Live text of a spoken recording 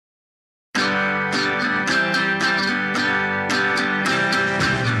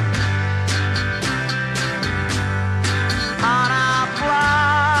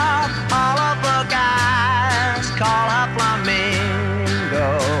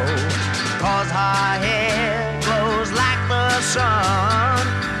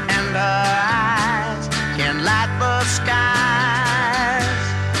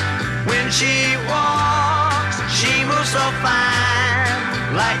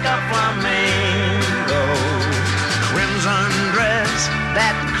like a flamingo. Crimson dress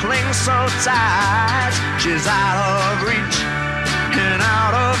that clings so tight, she's out of reach and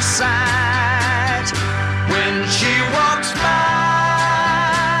out of sight. When she walks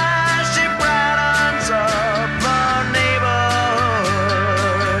by, she brightens up the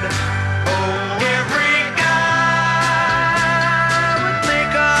neighborhood. Oh, every guy would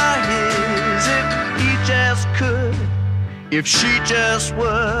make her his if he just could, if she just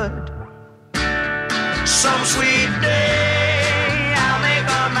would. Some sweet day I'll make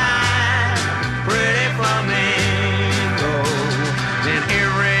her mine, pretty flamingo. Then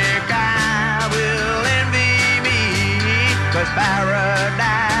every guy will envy me, 'cause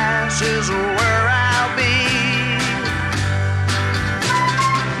paradise is where I'll be.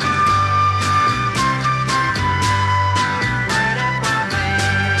 Pretty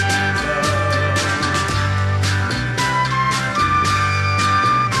flamingo.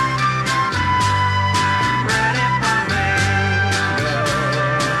 Pretty flamingo.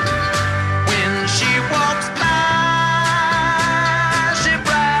 When she walks by, she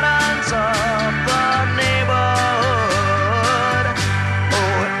brightens up the neighborhood.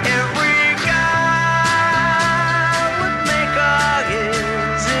 Oh, every guy would make her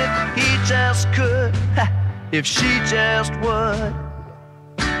his if he just could, if she just would.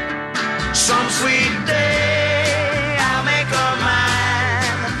 Some sweet day I'll make her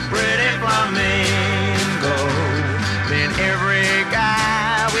mine, pretty flamingo. Then every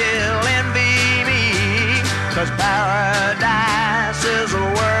guy will envy me, 'cause paradise